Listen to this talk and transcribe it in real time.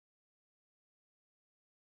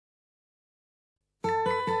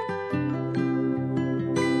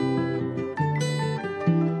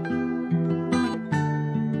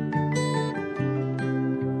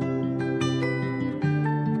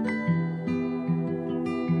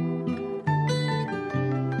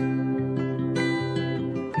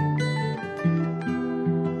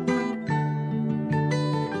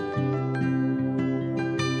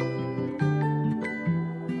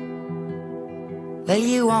Well,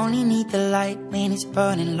 you only need the light when it's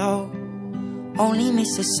burning low. Only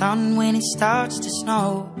miss the sun when it starts to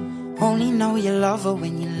snow. Only know you love her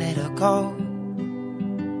when you let her go.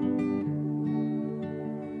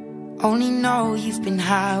 Only know you've been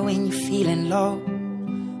high when you're feeling low.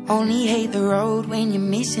 Only hate the road when you're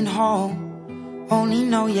missing home. Only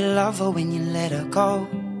know you love her when you let her go.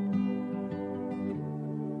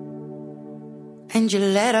 And you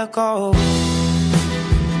let her go.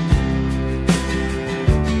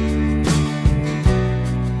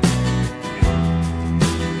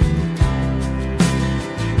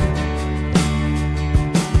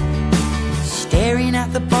 Staring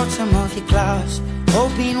at the bottom of your glass,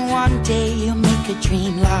 hoping one day you'll make a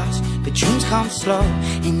dream last. But dreams come slow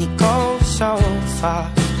and they go so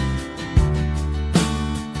fast.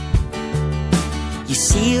 You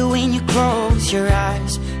see it when you close your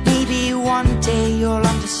eyes. Maybe one day you'll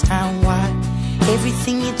understand why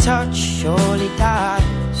everything you touch surely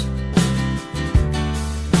dies.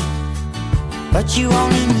 But you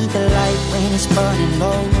only need the light when it's burning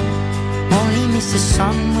low. Only miss the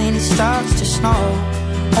sun when it starts to snow.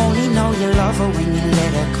 Only know you love her when you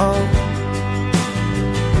let her go.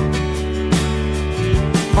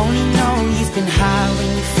 Only know you've been high when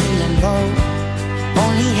you're feeling low.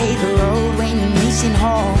 Only hate the road when you're missing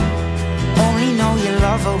home. Only know you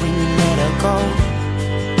love her when you let her go.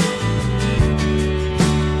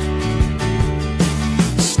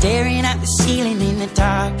 Staring at the ceiling in the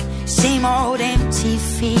dark, same old empty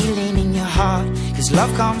feeling in your heart. 'Cause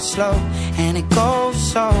love comes slow and it goes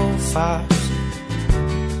so fast.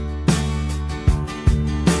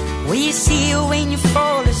 Well, you see it when you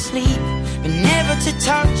fall asleep, but never to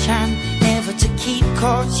touch and never to keep.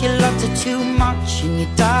 'Cause you loved her too much and you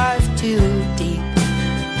dive too deep.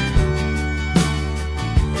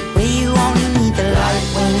 Well, you only need the light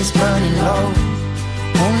when it's burning low.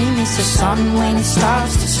 Only miss the sun when it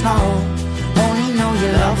starts to snow. Only know you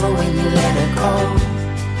love her when you let her go.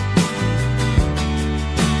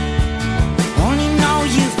 Only know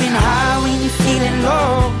you've been high when you're feeling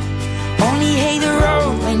low. Only hate the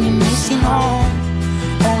road when you're missing home.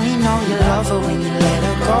 Only know you love her when you let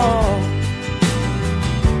her go.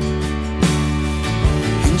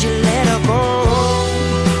 And you let her go.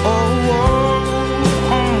 Oh,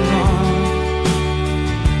 oh, oh, oh.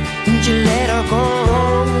 And you let her go.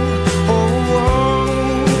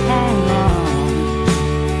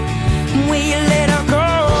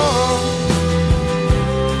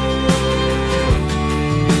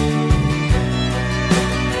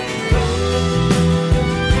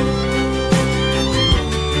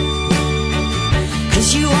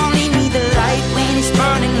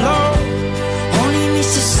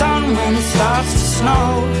 When it starts to snow,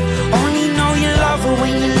 only know you love her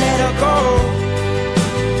when you let her go.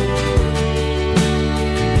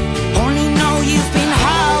 Only know you've been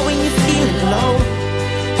high when you're feeling low.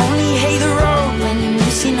 Only hate the road when you're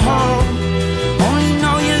missing home. Only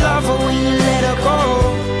know you love her when you let her go.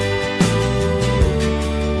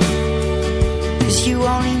 'Cause you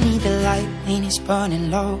only need the light when it's burning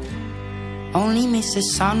low. Only miss the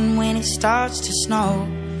sun when it starts to snow.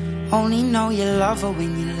 Only know you love her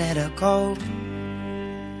when you let her go.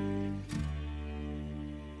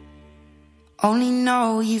 Only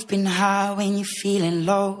know you've been high when you're feeling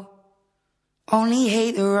low. Only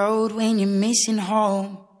hate the road when you're missing home.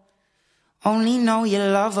 Only know you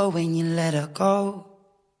love her when you let her go.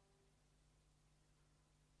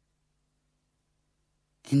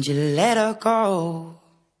 And you let her go.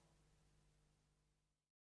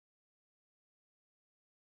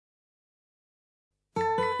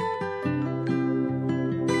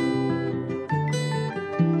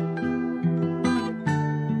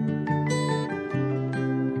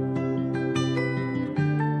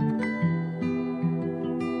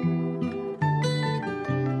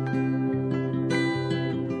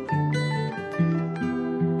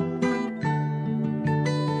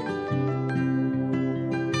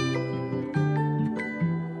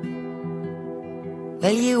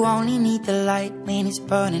 Well, you only need the light when it's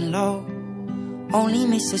burning low. Only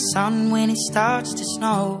miss the sun when it starts to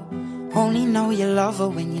snow. Only know you love her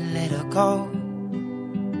when you let her go.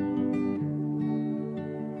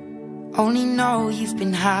 Only know you've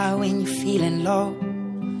been high when you're feeling low.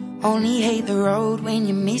 Only hate the road when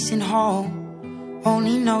you're missing home.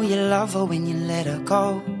 Only know you love her when you let her go.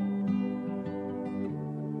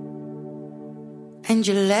 And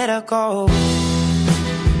you let her go.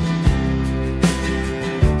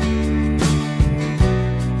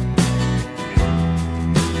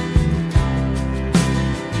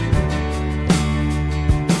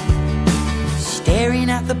 Staring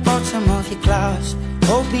at the bottom of your glass,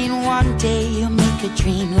 hoping one day you'll make a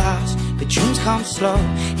dream last. but dreams come slow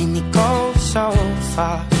and they go so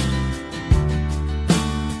fast.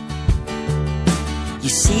 You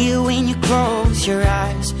see it when you close your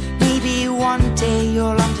eyes. Maybe one day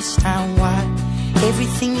you'll understand why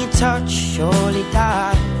everything you touch surely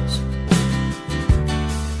dies.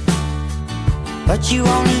 But you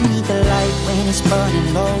only need the light when it's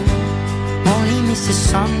burning low. Only miss the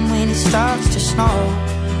sun when it starts to snow.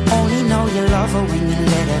 Only know you love her when you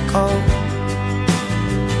let her go.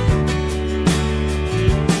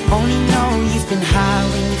 Only know you've been high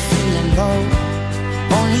when you're feeling low.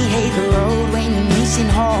 Only hate the road when you're missing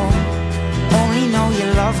home. Only know you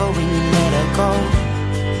love her when you let her go.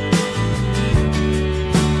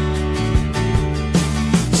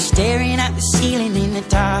 Staring at the ceiling in the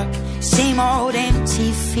dark, same old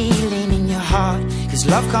empty feeling in your heart. Cause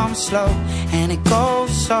love comes slow and it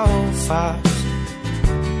goes so fast.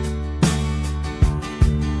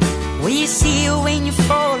 Will you see her when you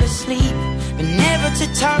fall asleep, but never to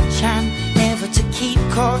touch and never to keep?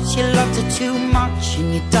 Cause you loved her too much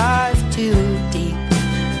and you dive too deep.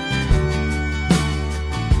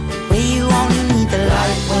 Where you only need the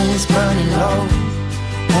light when it's burning low.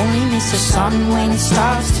 Only miss the sun when it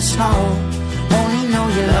starts to snow. Only know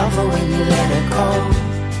you love her when you let her go.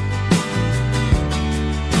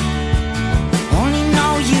 Only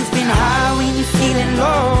know you've been high when you're feeling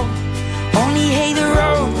low. Only hate the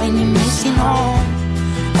road when you're missing home.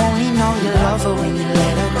 Only know you love her when you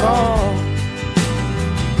let her go.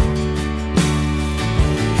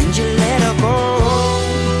 And you let her go.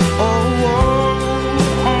 Oh,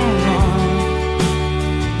 oh, oh, no.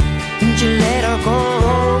 And you let her go.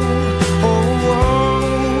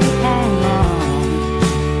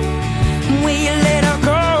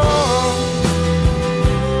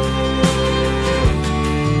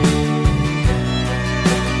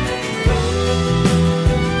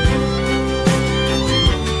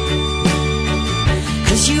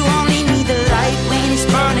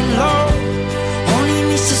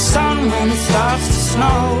 When it starts to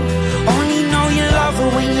snow, only know you love her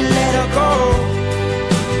when you let her go.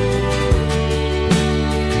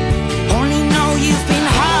 Only know you've been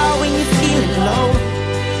high when you're feeling low.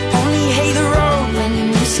 Only hate the road when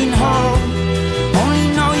you're missing home. Only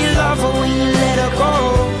know you love her when you let her go.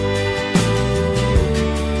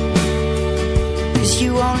 Cause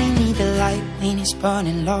you only need the light when it's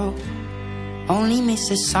burning low. Only miss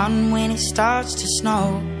the sun when it starts to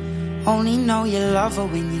snow. Only know you love her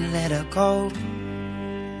when you let her go.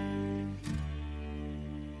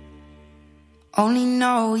 Only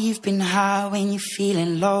know you've been high when you're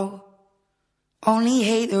feeling low. Only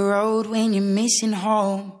hate the road when you're missing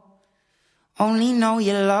home. Only know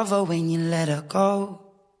you love her when you let her go.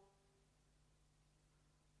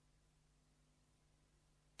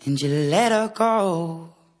 And you let her go.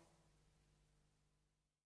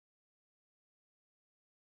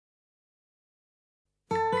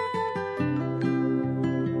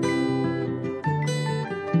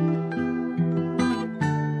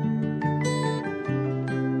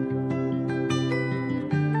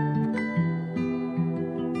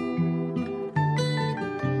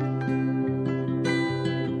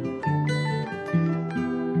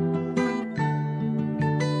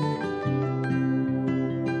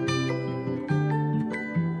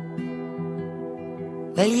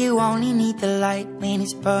 Well, you only need the light when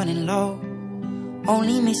it's burning low.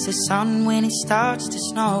 Only miss the sun when it starts to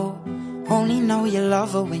snow. Only know you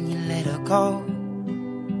love her when you let her go.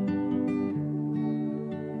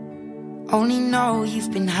 Only know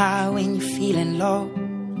you've been high when you're feeling low.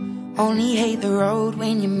 Only hate the road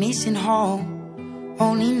when you're missing home.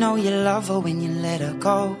 Only know you love her when you let her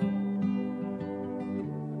go.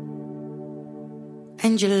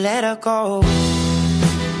 And you let her go.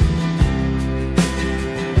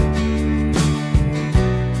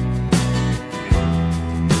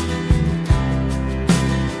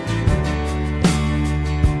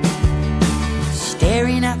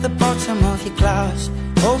 Staring at the bottom of your glass,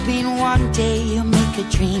 hoping one day you'll make a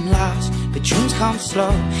dream last. But dreams come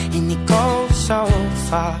slow and they go so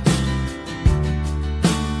fast.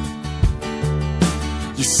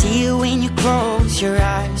 You see it when you close your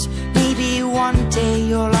eyes. Maybe one day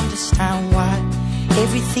you'll understand why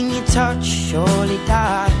everything you touch surely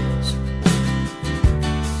dies.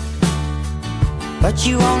 But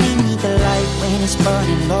you only need the light when it's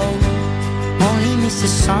burning low. Only miss the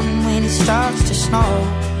sun when it starts to snow.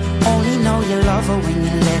 Only know you love her when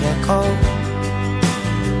you let her go.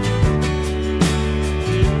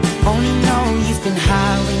 Only know you've been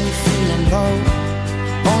high when you're feeling low.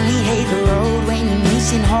 Only hate the road when you're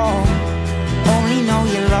missing home. Only know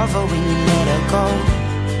you love her when you let her go.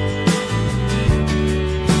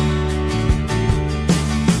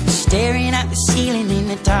 staring at the ceiling in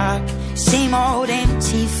the dark. Same old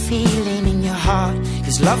empty feeling in your heart.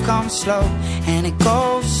 'Cause love comes slow and it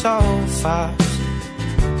goes so fast.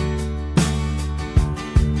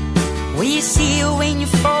 Will you see her when you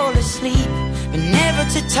fall asleep? But never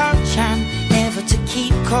to touch and never to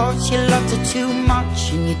keep. 'Cause you loved her too much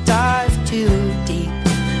and you dive too deep.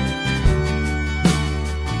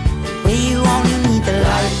 Where you only need the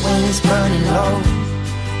light when it's burning low.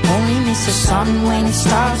 Only miss the sun when it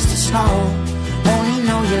starts to snow. Only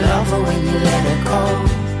know you love her when you let her go.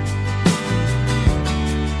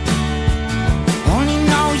 Only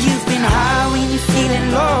know you've been high when you're feeling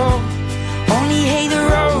low. Only hate the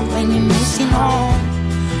road when you're missing home.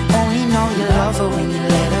 Only know you love her when you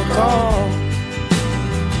let her go.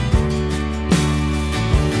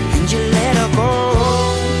 And you let her go.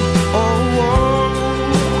 Oh, oh,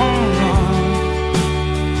 oh, oh.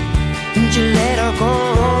 And you let her go.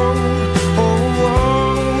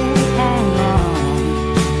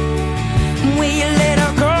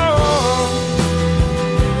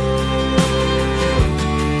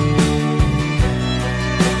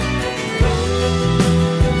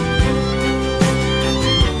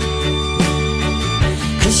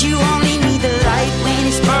 You only need the light when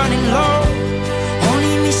it's burning low.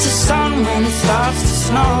 Only miss the sun when it starts to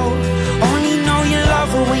snow. Only know you love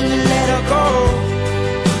her when you let her go.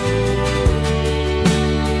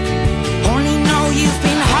 Only know you've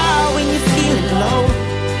been high when you're feeling low.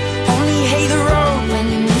 Only hate the road when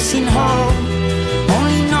you're missing home.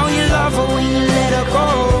 Only know you love her when you let her go.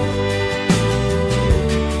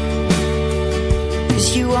 'Cause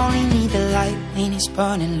you only need the light when it's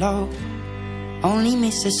burning low. Only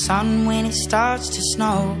miss the sun when it starts to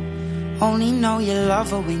snow. Only know you love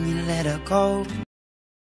her when you let her go.